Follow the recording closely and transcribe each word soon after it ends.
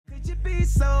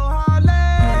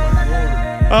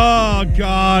Oh,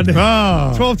 God.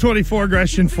 1224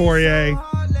 Gresh and Fauria.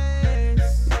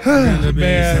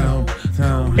 Man.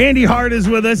 Andy Hart is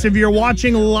with us. If you're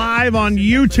watching live on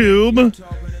YouTube,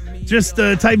 just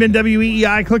type in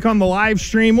WEEI, click on the live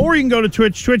stream, or you can go to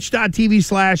Twitch,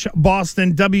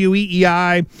 twitch.tv/Boston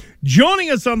WEEI. Joining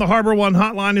us on the Harbor One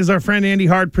hotline is our friend Andy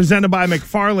Hart, presented by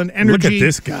McFarland Energy. Look at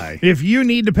this guy. If you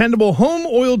need dependable home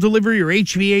oil delivery or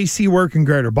HVAC work in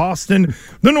Greater Boston,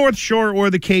 the North Shore, or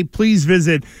the Cape, please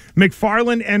visit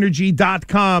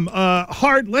McFarlandEnergy.com.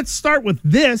 Hart, let's start with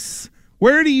this.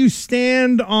 Where do you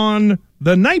stand on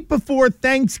the night before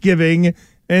Thanksgiving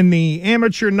and the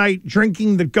amateur night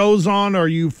drinking that goes on? Are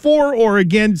you for or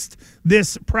against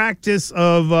this practice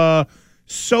of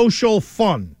social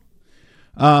fun?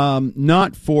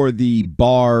 Not for the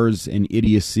bars and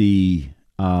idiocy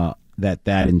that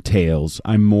entails.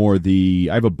 I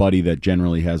have a buddy that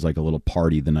generally has like a little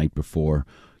party the night before.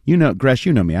 You know, Gresh,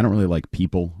 you know me. I don't really like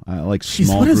people. I like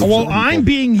small groups. Well, I'm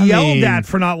being yelled at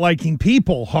for not liking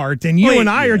people, Hart, and you and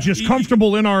I are just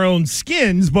comfortable in our own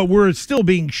skins, but we're still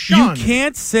being shunned. You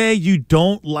can't say you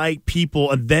don't like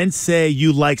people and then say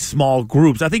you like small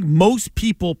groups. I think most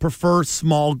people prefer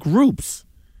small groups.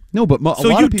 No, but a lot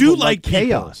you of people do like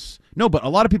chaos. No, but a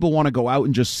lot of people want to go out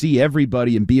and just see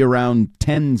everybody and be around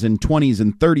 10s and 20s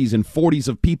and 30s and 40s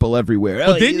of people everywhere.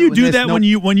 But didn't you do that when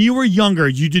you were younger?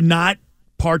 You did not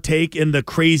partake in the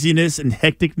craziness and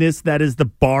hecticness that is the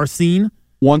bar scene?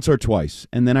 Once or twice.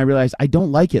 And then I realized I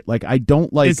don't like it. Like, I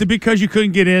don't like... Is it because you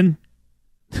couldn't get in?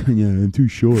 Yeah, I'm too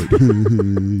short.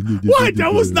 What?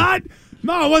 That was not...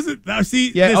 No, it wasn't.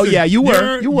 See, yeah, listen, you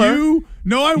were.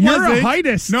 No, I wasn't. You're a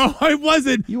hiatus. No, I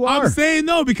wasn't. You are. I'm saying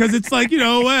no because it's like,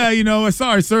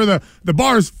 sorry, sir, the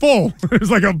bar is full. There's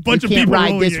like a bunch of people. You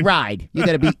can't ride this ride. You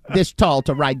got to be this tall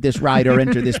to ride this ride or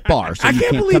enter this bar. So I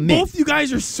can't believe come both you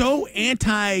guys are so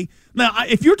anti. Now,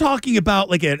 if you're talking about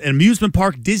like an amusement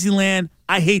park, Disneyland,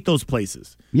 I hate those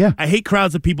places. Yeah. I hate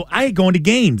crowds of people. I hate going to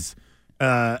games.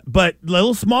 But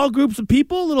little small groups of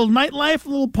people, a little nightlife, a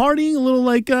little partying, a little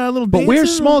little. But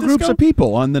where's small groups of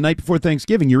people on the night before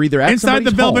Thanksgiving? You're either at inside the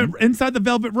home.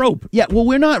 velvet rope. Yeah, well,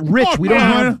 we're not rich. We don't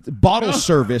have bottle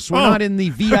service. We're not in the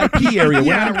VIP area.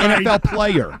 We're not an NFL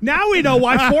player. Now we know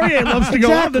why Fauria loves to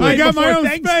go out the night before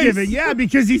Thanksgiving. Space. Yeah,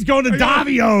 because he's going to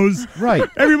Davio's. Right.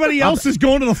 Everybody else is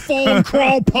going to the Fall and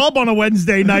Crawl pub on a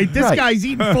Wednesday night. This guy's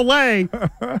eating filet.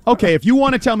 Okay, if you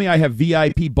want to tell me I have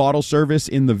VIP bottle service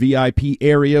in the VIP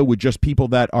area with just people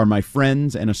that are my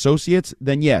friends and associates,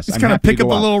 then yes, just kind of pick up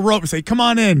a little rope and say, "Come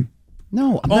on in."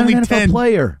 No, I'm only not an 10 NFL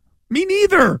player. Me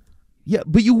neither. Yeah,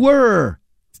 but you were.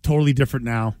 It's totally different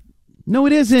now. No,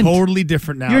 it isn't. Totally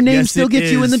different now. Your name still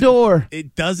gets you in the door.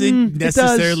 It doesn't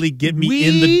necessarily get me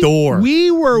in the door.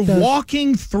 We were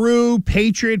walking through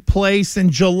Patriot Place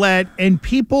and Gillette, and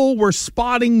people were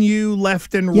spotting you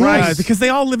left and right. Because they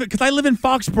all live. Because I live in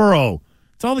Foxborough.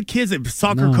 It's all the kids,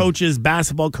 soccer coaches,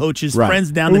 basketball coaches,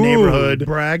 friends down the neighborhood.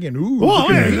 Bragging.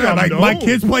 My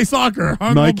kids play soccer.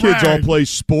 My kids all play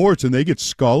sports, and they get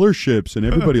scholarships, and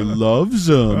everybody loves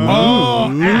them.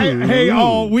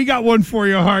 We got one for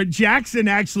you, Hart. Jackson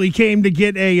actually came to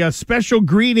get a special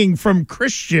greeting from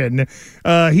Christian.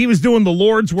 He was doing the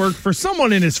Lord's work for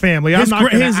someone in his family. His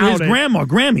grandma,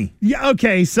 Grammy. Yeah,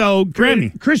 okay, so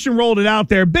Grammy. Christian rolled it out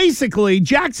there. Basically,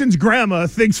 Jackson's grandma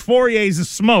thinks Fauria's a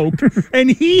smoke,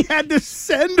 and he had to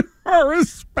send her a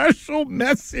special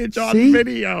message on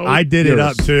video. I did it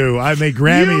up, too. I made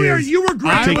Grammy. You were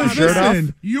great. Take your shirt off?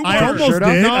 I almost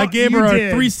did. I gave her a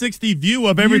 360 view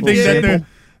of everything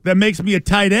that makes me a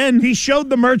tight end. He showed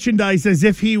the merchandise as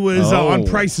if he was on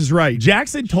Price is Right.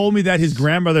 Jackson told me that his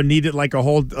grandmother needed like a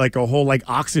whole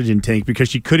oxygen tank because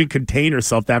she couldn't contain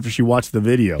herself after she watched the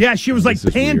video. Yeah, she was like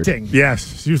panting. Weird.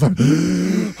 Yes, she was like.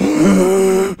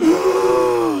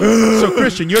 So,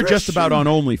 Christian, you're just about on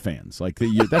OnlyFans. Like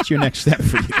that's your next step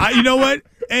for you. You know what?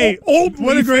 Hey,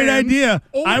 what a great idea!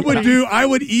 I've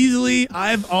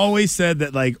always said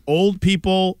that like old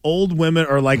people, old women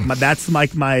are like that's my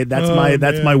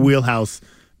wheelhouse.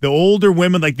 The older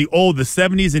women, like the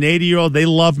 70s and 80-year-old, they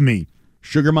love me.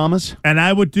 Sugar mamas? And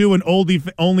I would do an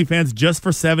OnlyFans just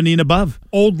for 70 and above.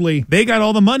 Oldly. They got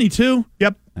all the money too.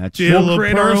 Yep. That's we'll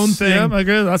create our own thing. Yeah,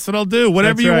 that's what I'll do.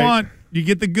 Whatever you want, you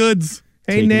get the goods.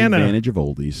 Hey, Nana. Advantage of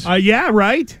oldies. Yeah,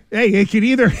 right. Hey, they could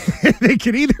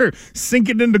either sink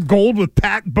it into gold with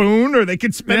Pat Boone, or they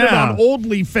could spend it on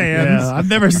OnlyFans. Yeah, I've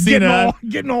never seen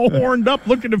getting all horned up,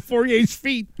 looking at Fauria's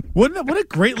feet. What a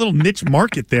great little niche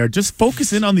market there. Just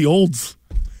focus in on the olds.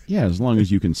 Yeah, as long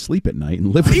as you can sleep at night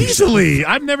and live with easily.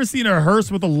 yourself. I've never seen a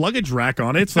hearse with a luggage rack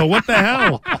on it. So what the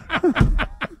hell?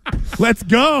 Let's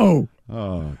go.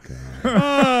 Oh,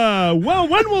 God. Well,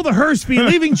 when will the hearse be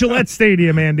leaving Gillette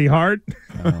Stadium, Andy Hart?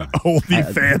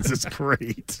 Oldie fans is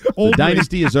great. The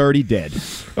dynasty is already dead.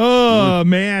 Oh,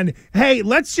 man. Hey,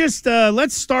 let's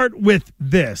start with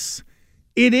this.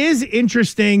 It is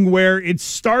interesting where it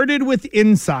started with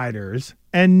insiders,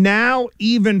 and now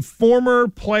even former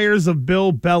players of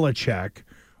Bill Belichick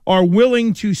are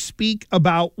willing to speak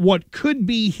about what could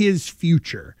be his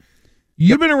future.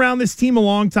 You've been around this team a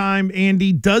long time,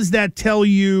 Andy. Does that tell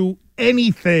you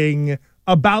anything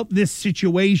about this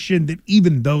situation that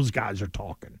even those guys are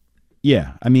talking?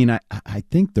 Yeah, I mean, I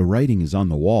think the writing is on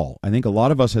the wall. I think a lot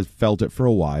of us have felt it for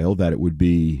a while that it would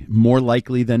be more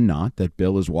likely than not that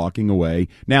Bill is walking away.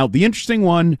 Now, the interesting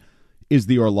one is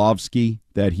the Orlovsky,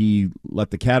 that he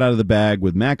let the cat out of the bag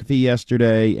with McAfee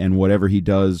yesterday, and whatever he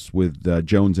does with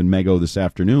Jones and Mego this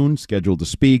afternoon, scheduled to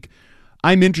speak.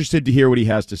 I'm interested to hear what he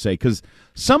has to say, because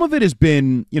some of it has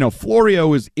been,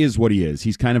 Florio is what he is.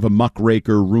 He's kind of a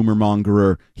muckraker, rumor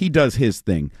mongerer. He does his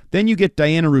thing. Then you get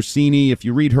Diana Rossini. If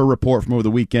you read her report from over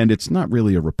the weekend, it's not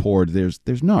really a report. There's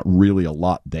not really a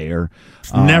lot there.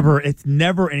 It's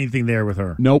never anything there with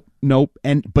her. Nope.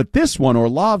 But this one,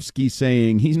 Orlovsky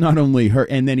saying he's not only her,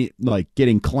 and then he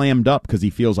getting clammed up because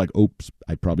he feels like, oops,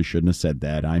 I probably shouldn't have said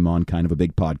that. I'm on kind of a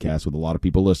big podcast with a lot of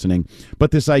people listening. But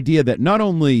this idea that not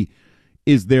only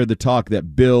is there the talk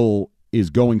that Bill is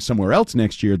going somewhere else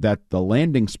next year, that the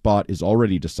landing spot is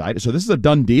already decided. So this is a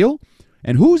done deal?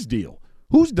 And whose deal?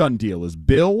 Whose done deal? Is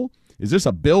this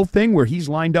a Bill thing where he's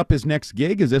lined up his next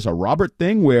gig? Is this a Robert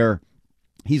thing where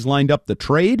he's lined up the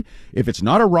trade? If it's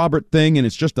not a Robert thing and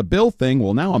it's just a Bill thing,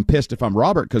 well, now I'm pissed if I'm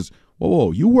Robert because, whoa,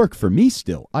 you work for me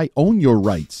still. I own your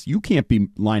rights. You can't be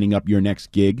lining up your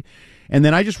next gig. And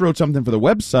then I just wrote something for the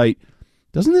website.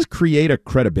 Doesn't this create a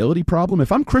credibility problem?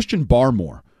 If I'm Christian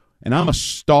Barmore and I'm a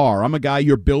star, I'm a guy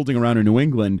you're building around in New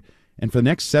England, and for the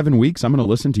next 7 weeks I'm going to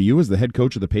listen to you as the head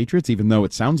coach of the Patriots, even though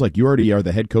it sounds like you already are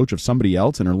the head coach of somebody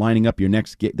else and are lining up your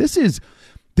next gig. This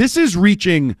is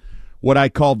reaching what I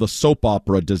call the soap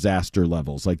opera disaster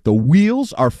levels. Like the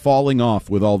wheels are falling off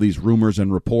with all these rumors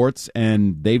and reports,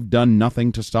 and they've done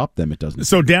nothing to stop them. It doesn't.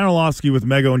 So Dan Orlovsky with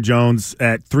Mego and Jones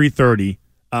at 3:30.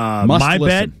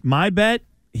 My bet.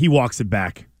 He walks it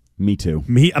back. Me too.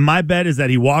 My bet is that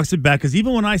he walks it back because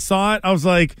even when I saw it, I was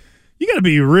like, you got to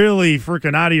be really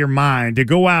freaking out of your mind to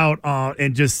go out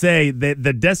and just say that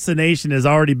the destination has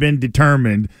already been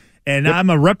determined. And I'm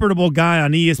a reputable guy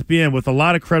on ESPN with a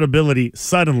lot of credibility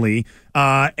suddenly.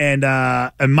 And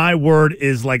my word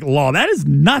is like law. That is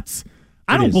nuts.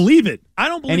 I don't believe it. I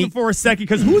don't believe it for a second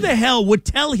because who the hell would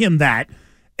tell him that?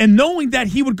 And knowing that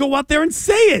he would go out there and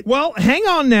say it. Well, hang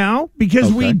on now,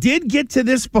 because we did get to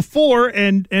this before,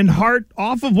 and Hart,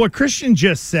 off of what Christian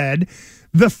just said,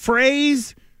 the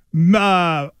phrase,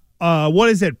 what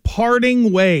is it,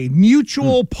 parting way,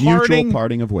 mutual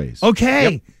parting of ways. Okay,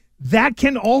 yep. That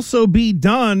can also be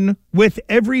done with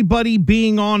everybody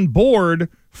being on board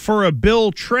for a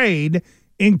Bill trade,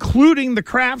 including the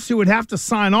Crafts who would have to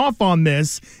sign off on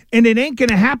this, and it ain't going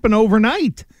to happen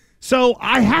overnight. So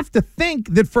I have to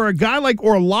think that for a guy like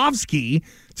Orlovsky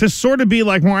to sort of be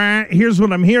like, well, here's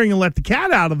what I'm hearing and let the cat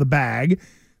out of the bag,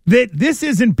 that this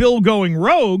isn't Bill going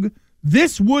rogue.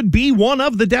 This would be one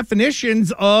of the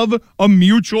definitions of a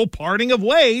mutual parting of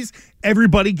ways.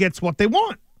 Everybody gets what they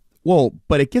want. Well,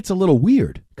 but it gets a little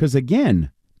weird because,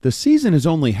 again, the season is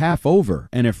only half over.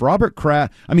 And if Robert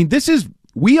Kraft,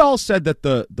 we all said that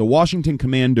the Washington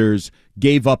Commanders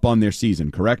gave up on their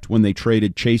season, correct? When they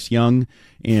traded Chase Young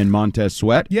and Montez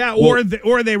Sweat. Yeah, or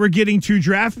they were getting 2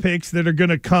 draft picks that are going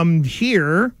to come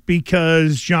here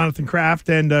because Jonathan Kraft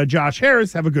and Josh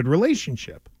Harris have a good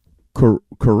relationship.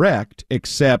 Correct,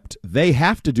 except they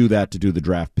have to do that to do the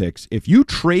draft picks. If you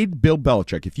trade Bill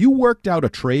Belichick, if you worked out a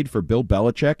trade for Bill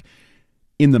Belichick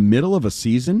in the middle of a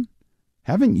season,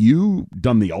 haven't you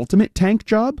done the ultimate tank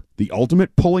job? The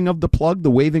ultimate pulling of the plug,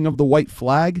 the waving of the white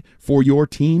flag for your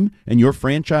team and your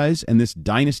franchise and this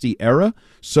dynasty era?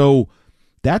 So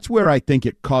that's where I think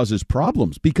it causes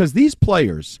problems because these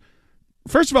players,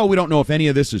 first of all, we don't know if any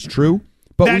of this is true,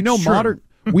 but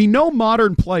we know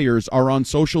modern players are on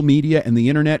social media and the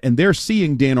internet, and they're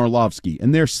seeing Dan Orlovsky,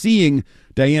 and they're seeing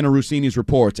Diana Rossini's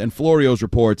reports and Florio's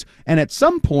reports, and at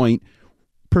some point,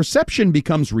 perception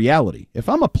becomes reality. If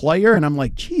I'm a player and I'm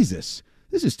like, Jesus,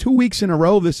 this is 2 weeks in a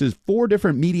row, this is 4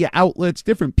 different media outlets,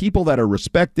 different people that are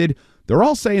respected, they're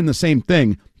all saying the same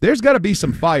thing. There's got to be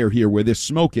some fire here where this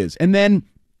smoke is. And then,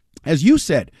 as you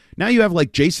said, now you have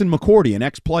like Jason McCourty, an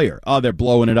ex-player. Oh, they're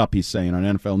blowing it up, he's saying on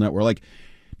NFL Network. Like,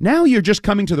 now you're just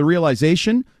coming to the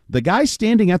realization, the guy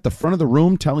standing at the front of the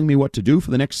room telling me what to do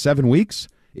for the next 7 weeks,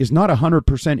 is not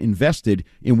 100% invested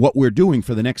in what we're doing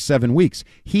for the next 7 weeks.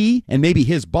 He and maybe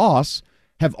his boss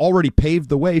have already paved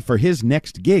the way for his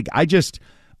next gig.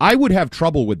 I would have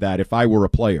trouble with that if I were a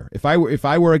player. If I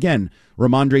were again,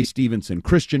 Ramondre Stevenson,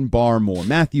 Christian Barmore,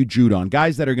 Matthew Judon,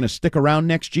 guys that are going to stick around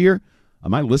next year,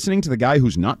 am I listening to the guy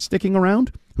who's not sticking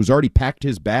around, who's already packed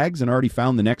his bags and already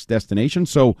found the next destination?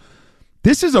 So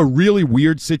this is a really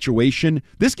weird situation.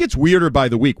 This gets weirder by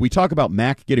the week. We talk about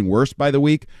Mac getting worse by the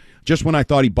week. Just when I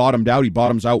thought he bottomed out, he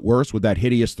bottoms out worse with that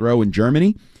hideous throw in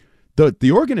Germany.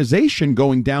 The organization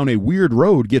going down a weird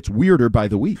road gets weirder by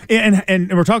the week.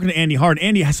 And we're talking to Andy Hart.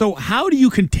 Andy, so how do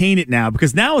you contain it now?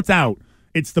 Because now it's out.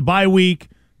 It's the bye week,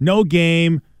 no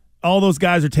game. All those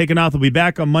guys are taken off. They'll be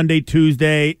back on Monday,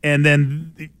 Tuesday, and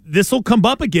then this will come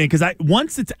up again. Because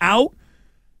once it's out,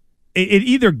 it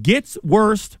either gets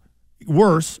worse,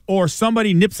 or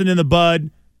somebody nips it in the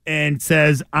bud and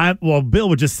says, Bill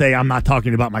would just say, I'm not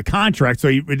talking about my contract. So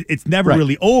it's never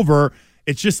really over.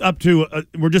 It's just up to,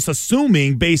 we're just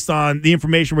assuming based on the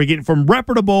information we're getting from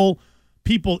reputable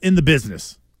people in the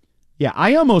business. Yeah,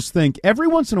 I almost think every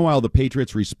once in a while the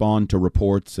Patriots respond to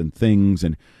reports and things.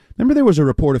 And remember there was a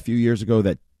report a few years ago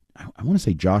that I want to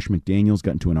say Josh McDaniels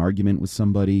got into an argument with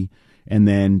somebody, and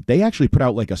then they actually put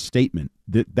out like a statement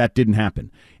that didn't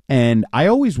happen. And I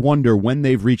always wonder when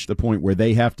they've reached the point where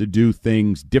they have to do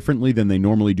things differently than they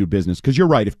normally do business. Because you're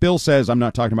right, if Bill says, I'm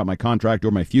not talking about my contract or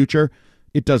my future,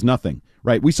 it does nothing,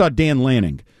 right? We saw Dan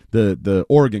Lanning, the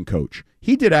Oregon coach.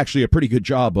 He did actually a pretty good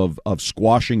job of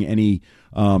squashing any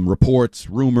reports,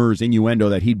 rumors, innuendo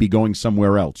that he'd be going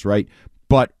somewhere else, right?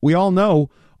 But we all know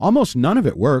almost none of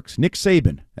it works. Nick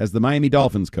Saban, as the Miami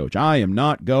Dolphins coach, I am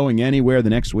not going anywhere the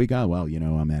next week.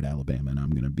 I'm at Alabama, and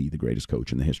I'm going to be the greatest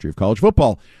coach in the history of college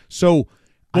football. So,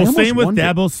 same with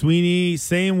Dabo Swinney.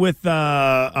 Same with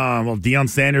Deion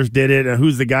Sanders did it.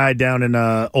 Who's the guy down in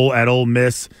at Ole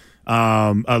Miss?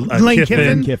 Lane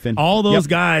Kiffin. All those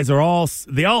guys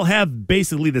they all have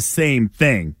basically the same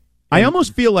thing. I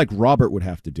almost feel like Robert would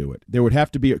have to do it. There would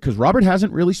have to be, because Robert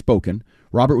hasn't really spoken.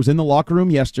 Robert was in the locker room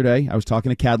yesterday. I was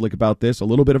talking to Cadlick about this. A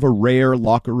little bit of a rare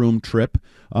locker room trip.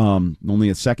 Only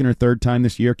a second or third time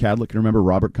this year. Cadlick can remember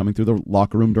Robert coming through the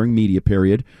locker room during media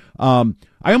period. I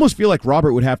almost feel like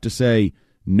Robert would have to say,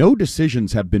 no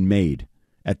decisions have been made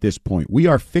at this point. We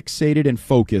are fixated and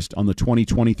focused on the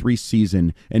 2023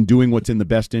 season and doing what's in the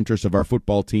best interest of our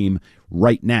football team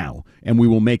right now. And we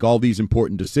will make all these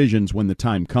important decisions when the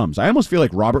time comes. I almost feel like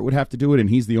Robert would have to do it, and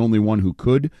he's the only one who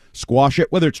could squash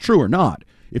it, whether it's true or not,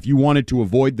 if you wanted to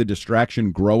avoid the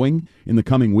distraction growing in the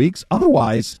coming weeks.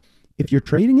 Otherwise, if you're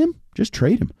trading him, just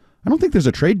trade him. I don't think there's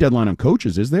a trade deadline on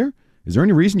coaches, is there? Is there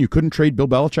any reason you couldn't trade Bill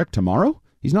Belichick tomorrow?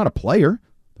 He's not a player.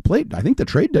 I think the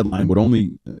trade deadline would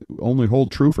only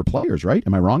hold true for players, right?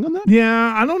 Am I wrong on that?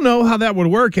 Yeah, I don't know how that would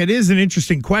work. It is an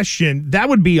interesting question. That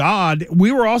would be odd.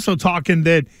 We were also talking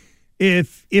that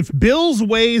if Bill's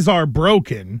ways are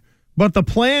broken, but the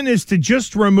plan is to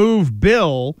just remove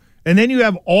Bill, and then you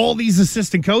have all these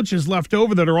assistant coaches left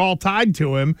over that are all tied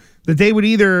to him, that they would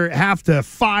either have to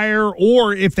fire,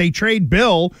 or if they trade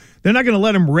Bill, they're not going to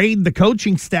let him raid the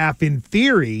coaching staff in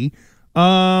theory.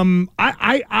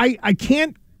 I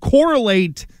can't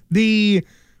correlate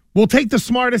we'll take the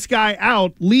smartest guy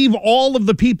out, leave all of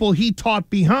the people he taught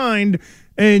behind,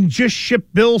 and just ship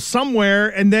Bill somewhere,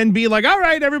 and then be like, all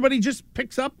right, everybody just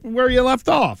picks up where you left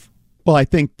off. Well, I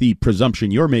think the presumption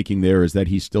you're making there is that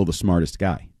he's still the smartest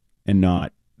guy and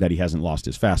not that he hasn't lost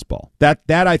his fastball. That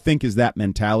I think is that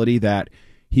mentality that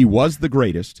he was the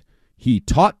greatest. He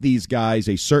taught these guys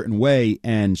a certain way,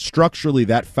 and structurally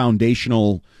that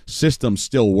foundational system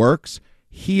still works.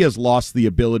 He has lost the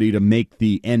ability to make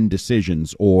the end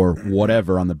decisions or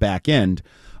whatever on the back end,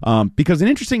 because an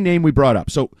interesting name we brought up.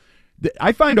 So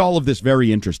I find all of this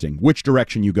very interesting, which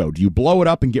direction you go. Do you blow it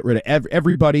up and get rid of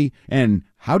everybody, and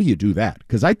how do you do that?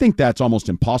 Because I think that's almost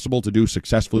impossible to do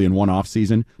successfully in one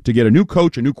offseason, to get a new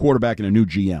coach, a new quarterback, and a new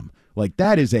GM. Like,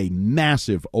 that is a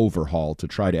massive overhaul to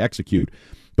try to execute.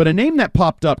 But a name that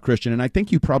popped up, Christian, and I think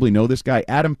you probably know this guy,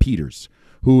 Adam Peters,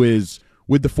 who is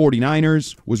with the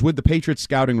 49ers, was with the Patriots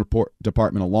scouting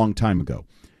department a long time ago.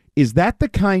 Is that the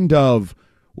kind of,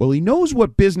 well, he knows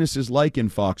what business is like in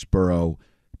Foxborough,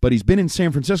 but he's been in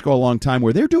San Francisco a long time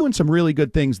where they're doing some really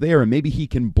good things there, and maybe he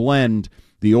can blend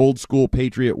the old school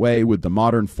Patriot way with the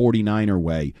modern 49er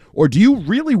way? Or do you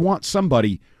really want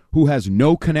somebody who has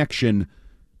no connection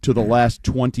to the last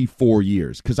 24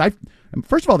 years? Because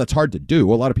first of all, that's hard to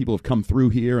do. A lot of people have come through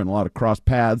here and a lot of cross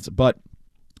paths, but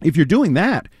if you're doing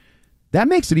that, that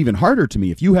makes it even harder to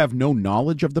me. If you have no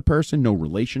knowledge of the person, no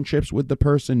relationships with the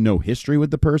person, no history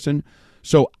with the person,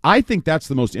 So I think that's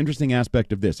the most interesting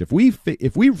aspect of this. If we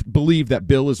believe that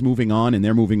Bill is moving on and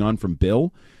they're moving on from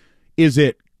Bill, is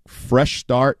it fresh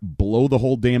start, blow the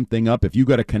whole damn thing up if you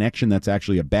got a connection that's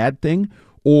actually a bad thing?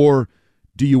 Or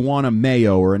do you want a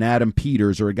Mayo or an Adam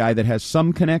Peters or a guy that has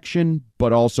some connection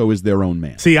but also is their own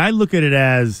man? See, I look at it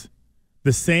as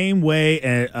the same way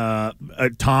a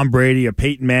Tom Brady, a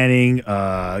Peyton Manning,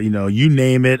 you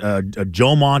name it, a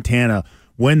Joe Montana.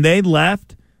 When they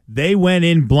left, they went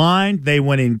in blind, they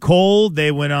went in cold,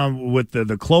 they went on with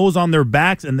the clothes on their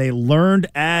backs, and they learned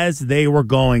as they were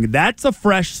going. That's a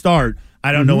fresh start.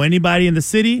 I don't know anybody in the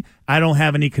city. I don't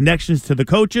have any connections to the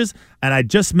coaches, and I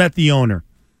just met the owner.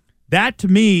 That, to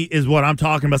me, is what I'm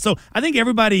talking about. So I think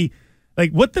everybody,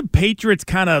 like what the Patriots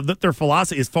kind of, their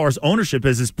philosophy as far as ownership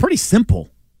is pretty simple.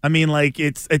 I mean, like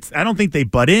it's. I don't think they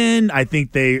butt in. I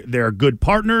think they're good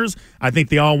partners. I think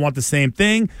they all want the same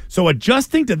thing. So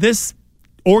adjusting to this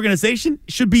organization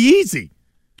should be easy.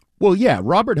 Well, yeah,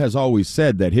 Robert has always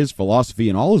said that his philosophy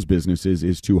in all his businesses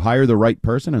is to hire the right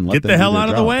person and let get them the hell do their out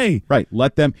of job. the way. Right,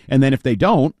 let them, and then if they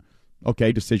don't,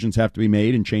 okay, decisions have to be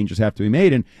made and changes have to be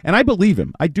made. And I believe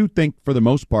him. I do think for the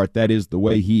most part that is the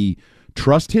way he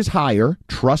trusts his hire,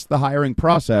 trust the hiring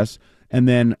process, and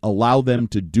then allow them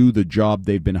to do the job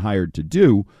they've been hired to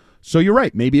do. So you're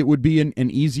right. Maybe it would be an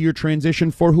easier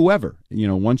transition for whoever.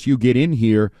 Once you get in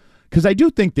here, because I do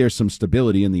think there's some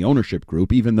stability in the ownership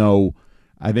group, even though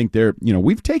I think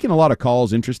we've taken a lot of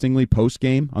calls, interestingly,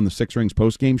 post-game on the Six Rings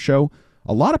post-game show.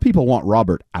 A lot of people want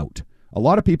Robert out. A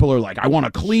lot of people are like, I want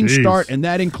a clean start, and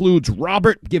that includes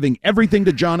Robert giving everything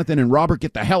to Jonathan and Robert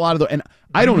get the hell out of the... And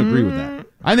I don't agree with that.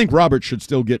 I think Robert should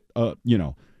still get,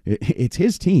 it's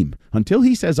his team. Until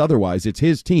he says otherwise, it's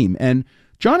his team. And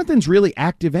Jonathan's really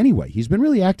active anyway. He's been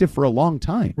really active for a long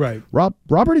time. Right.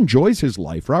 Robert enjoys his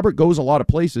life. Robert goes a lot of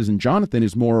places, and Jonathan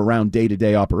is more around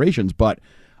day-to-day operations. But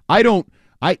I don't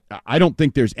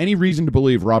think there's any reason to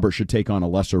believe Robert should take on a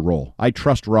lesser role. I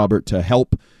trust Robert to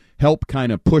help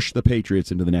kind of push the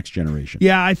Patriots into the next generation.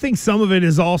 Yeah, I think some of it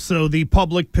is also the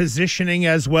public positioning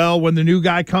as well. When the new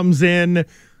guy comes in,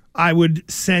 I would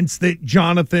sense that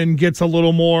Jonathan gets a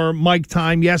little more mic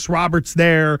time. Yes, Robert's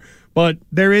there, but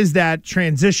there is that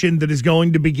transition that is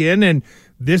going to begin, and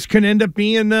this can end up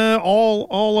being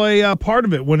all a part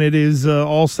of it when it is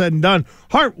all said and done.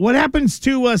 Hart, what happens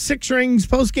to Six Rings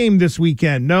postgame this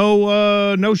weekend?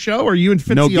 No show? Are you and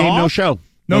Fitzy No game, off? no show.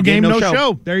 No game, no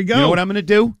show. There you go. You know what I'm going to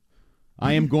do?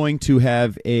 I am going to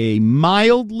have a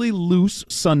mildly loose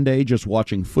Sunday just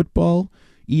watching football,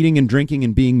 eating and drinking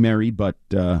and being merry. But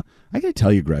I got to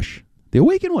tell you, Gresh, the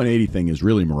Awaken 180 thing is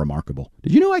really remarkable.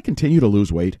 Did you know I continue to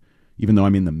lose weight, even though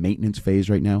I'm in the maintenance phase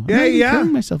right now? I'm not even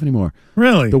killing myself anymore.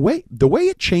 Really? The way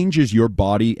it changes your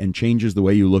body and changes the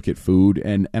way you look at food,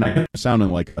 and I'm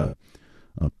sounding like a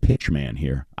pitch man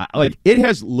here. It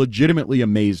has legitimately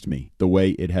amazed me the way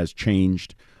it has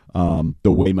changed. The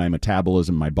way my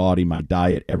metabolism, my body, my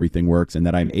diet, everything works, and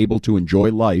that I'm able to enjoy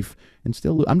life and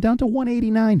still. I'm down to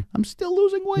 189. I'm still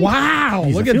losing weight. Wow,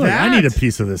 Jeez, look I at feel like that. I need a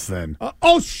piece of this then.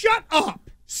 Shut up.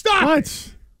 Stop What?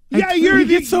 it. Yeah, you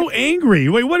get so angry.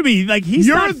 Wait, what do you mean? Like he's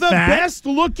You're not the fat. best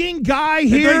looking guy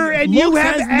here, Like, and you looks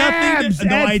have has nothing abs to,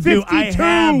 no, at I 52. do. I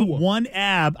have one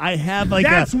ab. I have like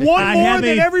That's a, one I more have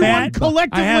than a everyone fat,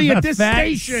 collectively I have at a this fat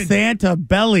station. Santa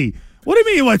belly. What do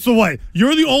you mean? What? So what?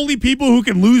 You're the only people who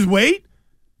can lose weight?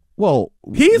 Well,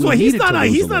 He's we not needed a to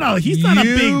lose he's not a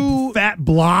You- big fat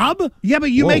blob. Yeah,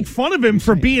 but you Whoa. make fun of him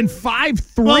for being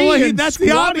 5'3" Well, and that's the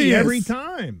squatty obvious. every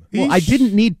time. Well, I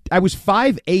didn't need. I was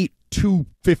 5'8",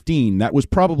 215. That was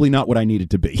probably not what I needed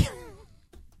to be.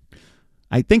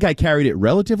 I think I carried it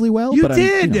relatively well. You but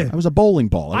did. I was a bowling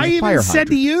ball. I was a even fire said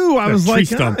to hydrant. you, I A was tree like,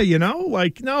 stump.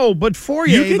 no, but Fauria,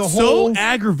 You get the so whole...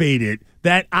 aggravated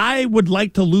that I would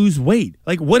like to lose weight.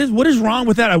 Like, what is wrong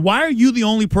with that? Why are you the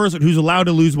only person who's allowed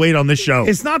to lose weight on this show?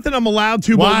 It's not that I'm allowed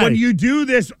to, Why? but when you do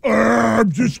this,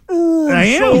 I'm just, I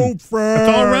am. so fat.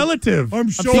 It's all relative. I'm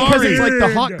so Because sorry. it's like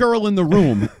the hot girl in the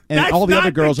room, and That's all the not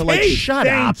other girls the are like, case. "Shut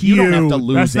Thank up! You don't have to you.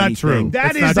 lose That's not anything." true.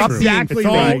 That That's is not true. exactly it's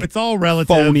all, right. It's all relative.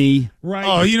 Phony, Right.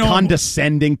 Oh, you know,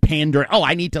 condescending, pandering. Oh,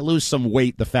 I need to lose some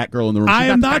weight. The fat girl in the room. I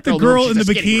She's am the not fat the room. girl She's in the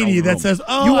skinny girl in bikini the that room. says,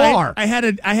 "Oh, You I are." I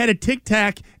had a Tic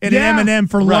Tac and Yeah. an M&M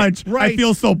for Right. lunch. Right. I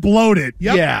feel so bloated."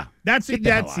 Yep. Yeah. That's Get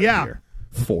the hell out of yeah. here.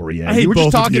 Fauria. I hate You were both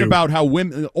just of talking you. about how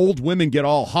old women get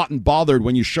all hot and bothered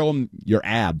when you show them your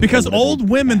ab. Because or whatever. old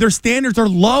women, their standards are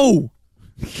low.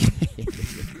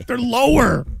 They're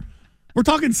lower. We're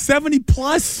talking 70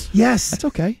 plus. Yes. That's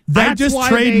okay. I That's just why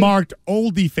trademarked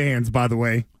oldie fans, by the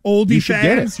way. Oldie You should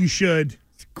get fans, you should.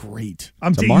 It's great.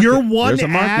 I'm It's a telling you, market. you're one There's a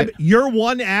ab. market. You're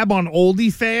one ab on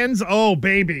oldie fans. Oh,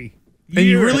 baby. And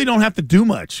you really don't have to do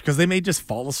much because they may just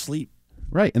fall asleep.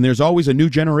 Right, and there's always a new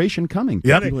generation coming.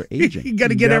 Yep. People are aging. You got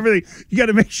to get everything. You got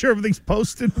to make sure everything's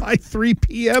posted by 3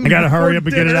 p.m. I got to hurry up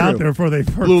and get it dinner. out there before they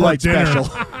Blue light dinner. special.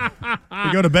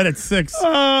 We go to bed at 6.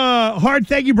 Hart,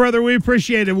 thank you, brother. We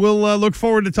appreciate it. We'll look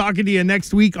forward to talking to you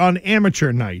next week on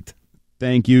Amateur Night.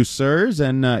 Thank you, sirs.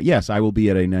 And yes, I will be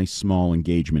at a nice small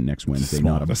engagement next Wednesday,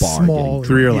 not a bar. Small, getting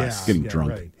 3 or yeah, less. Getting yeah, drunk.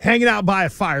 right. Hanging out by a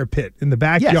fire pit in the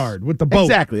Yes, backyard with the boat.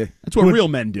 Exactly. That's what real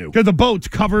men do. Because the boat's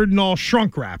covered and all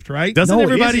shrunk wrapped, right? Doesn't No, it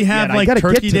everybody isn't have yet. I like gotta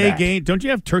Turkey get to Day that. game? Don't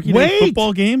you have Turkey Wait. Day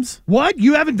football games? What?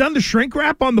 You haven't done the shrink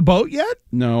wrap on the boat yet?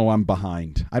 No, I'm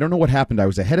behind. I don't know what happened. I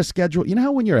was ahead of schedule. You know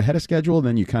how when you're ahead of schedule,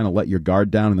 then you kind of let your guard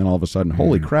down, and then all of a sudden,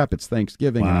 holy crap, it's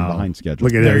Thanksgiving, and I'm behind schedule.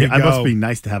 Look at There there. you It must go. be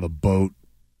nice to have a boat.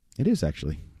 It is,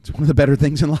 actually. It's one of the better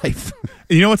things in life.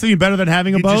 You know what's even better than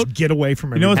having a You boat? just get away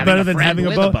from You know what's everybody. better than friend having a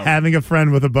with a boat? boat. Having a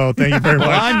friend with a boat. Thank you very Well,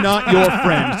 much. I'm not your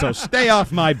friend, so stay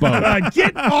off my boat.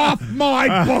 Get off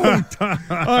my boat.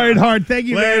 All right, Hart. Thank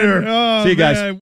you, Later. man. Oh, See you guys. man.